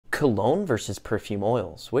Cologne versus perfume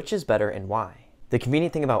oils. Which is better and why? The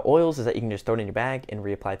convenient thing about oils is that you can just throw it in your bag and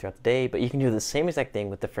reapply throughout the day, but you can do the same exact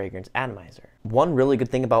thing with the fragrance atomizer. One really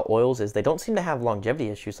good thing about oils is they don't seem to have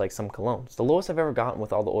longevity issues like some colognes. The lowest I've ever gotten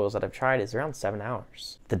with all the oils that I've tried is around 7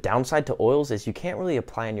 hours. The downside to oils is you can't really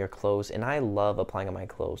apply on your clothes, and I love applying on my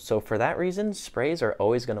clothes. So for that reason, sprays are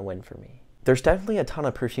always going to win for me. There's definitely a ton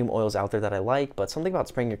of perfume oils out there that I like, but something about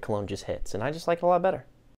spraying your cologne just hits, and I just like it a lot better.